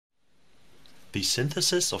The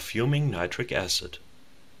synthesis of fuming nitric acid.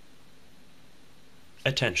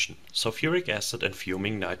 Attention! Sulfuric acid and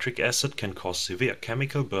fuming nitric acid can cause severe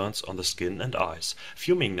chemical burns on the skin and eyes.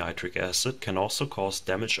 Fuming nitric acid can also cause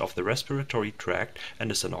damage of the respiratory tract and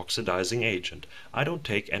is an oxidizing agent. I don't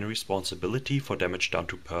take any responsibility for damage done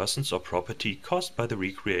to persons or property caused by the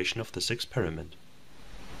recreation of this experiment.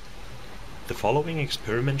 The following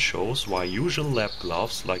experiment shows why usual lab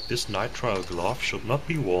gloves like this nitrile glove should not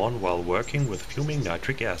be worn while working with fuming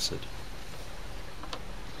nitric acid.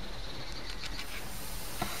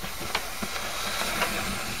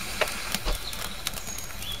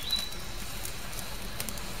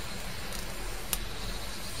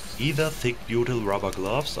 Either thick butyl rubber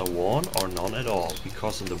gloves are worn or none at all,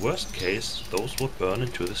 because in the worst case those would burn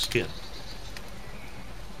into the skin.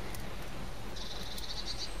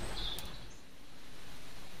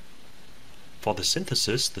 For the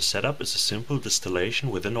synthesis, the setup is a simple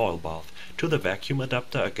distillation with an oil bath. To the vacuum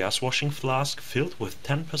adapter, a gas washing flask filled with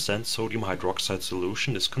 10% sodium hydroxide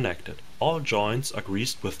solution is connected. All joints are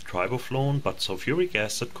greased with triboflone, but sulfuric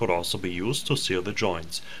acid could also be used to seal the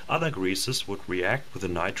joints. Other greases would react with the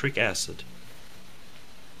nitric acid.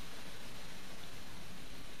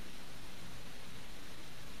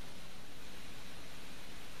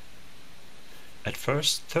 At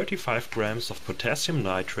first, 35 grams of potassium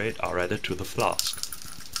nitrate are added to the flask.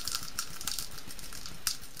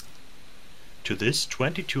 To this,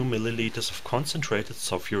 22 milliliters of concentrated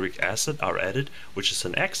sulfuric acid are added, which is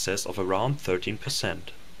an excess of around 13%.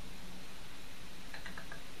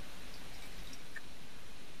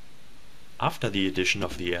 After the addition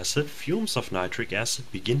of the acid, fumes of nitric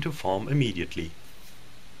acid begin to form immediately.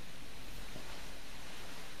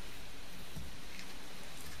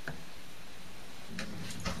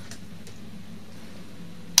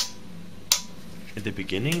 In the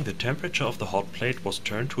beginning, the temperature of the hot plate was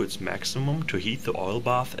turned to its maximum to heat the oil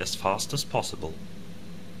bath as fast as possible.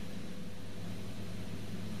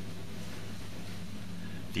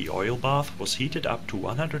 The oil bath was heated up to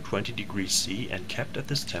 120 degrees C and kept at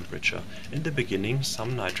this temperature. In the beginning,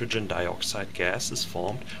 some nitrogen dioxide gas is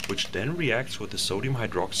formed, which then reacts with the sodium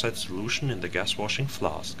hydroxide solution in the gas washing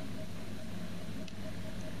flask.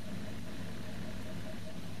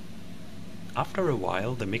 After a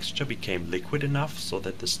while, the mixture became liquid enough so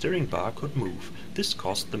that the stirring bar could move. This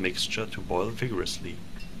caused the mixture to boil vigorously.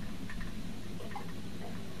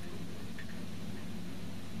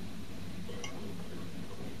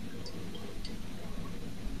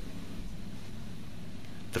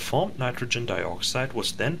 The formed nitrogen dioxide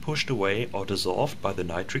was then pushed away or dissolved by the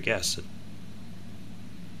nitric acid.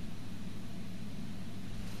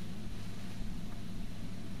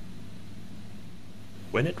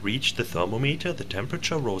 When it reached the thermometer, the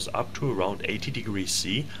temperature rose up to around 80 degrees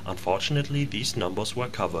C. Unfortunately, these numbers were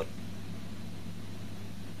covered.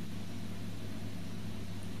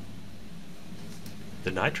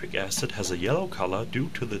 The nitric acid has a yellow color due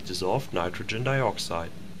to the dissolved nitrogen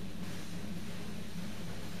dioxide.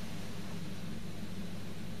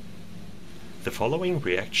 The following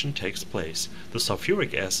reaction takes place. The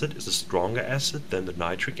sulfuric acid is a stronger acid than the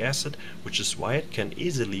nitric acid, which is why it can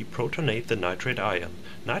easily protonate the nitrate ion.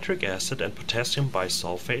 Nitric acid and potassium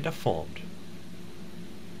bisulfate are formed.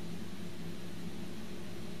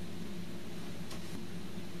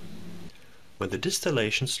 When the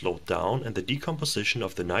distillation slowed down and the decomposition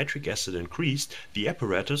of the nitric acid increased, the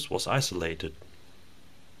apparatus was isolated.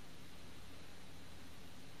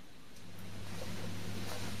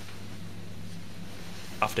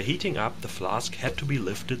 After heating up, the flask had to be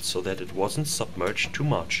lifted so that it wasn't submerged too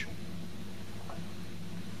much.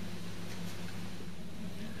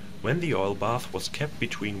 When the oil bath was kept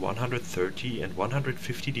between 130 and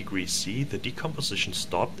 150 degrees C, the decomposition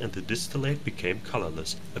stopped and the distillate became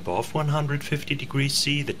colorless. Above 150 degrees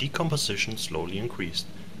C, the decomposition slowly increased.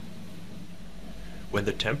 When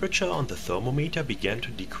the temperature on the thermometer began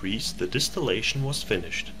to decrease, the distillation was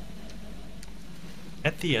finished.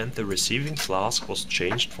 At the end, the receiving flask was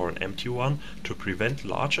changed for an empty one to prevent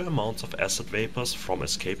larger amounts of acid vapors from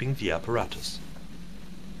escaping the apparatus.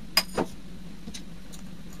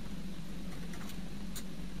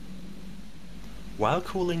 While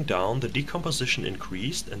cooling down, the decomposition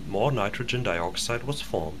increased and more nitrogen dioxide was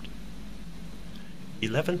formed.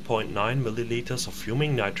 11.9 milliliters of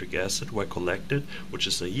fuming nitric acid were collected, which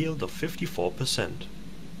is a yield of 54%.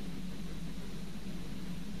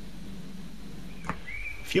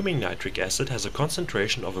 Fuming nitric acid has a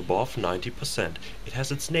concentration of above 90%. It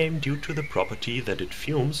has its name due to the property that it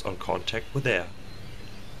fumes on contact with air.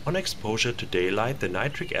 On exposure to daylight, the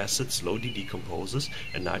nitric acid slowly decomposes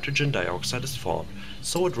and nitrogen dioxide is formed,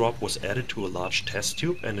 so a drop was added to a large test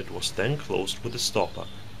tube and it was then closed with a stopper.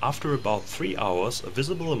 After about 3 hours, a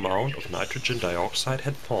visible amount of nitrogen dioxide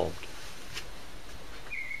had formed.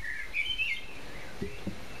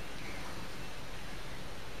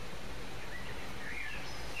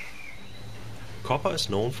 Copper is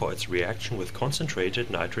known for its reaction with concentrated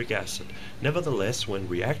nitric acid. Nevertheless, when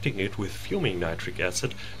reacting it with fuming nitric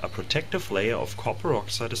acid, a protective layer of copper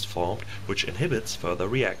oxide is formed which inhibits further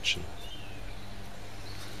reaction.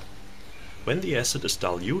 When the acid is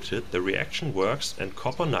diluted, the reaction works and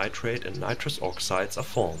copper nitrate and nitrous oxides are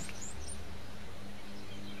formed.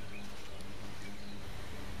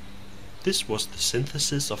 This was the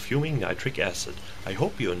synthesis of fuming nitric acid. I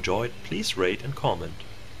hope you enjoyed. Please rate and comment.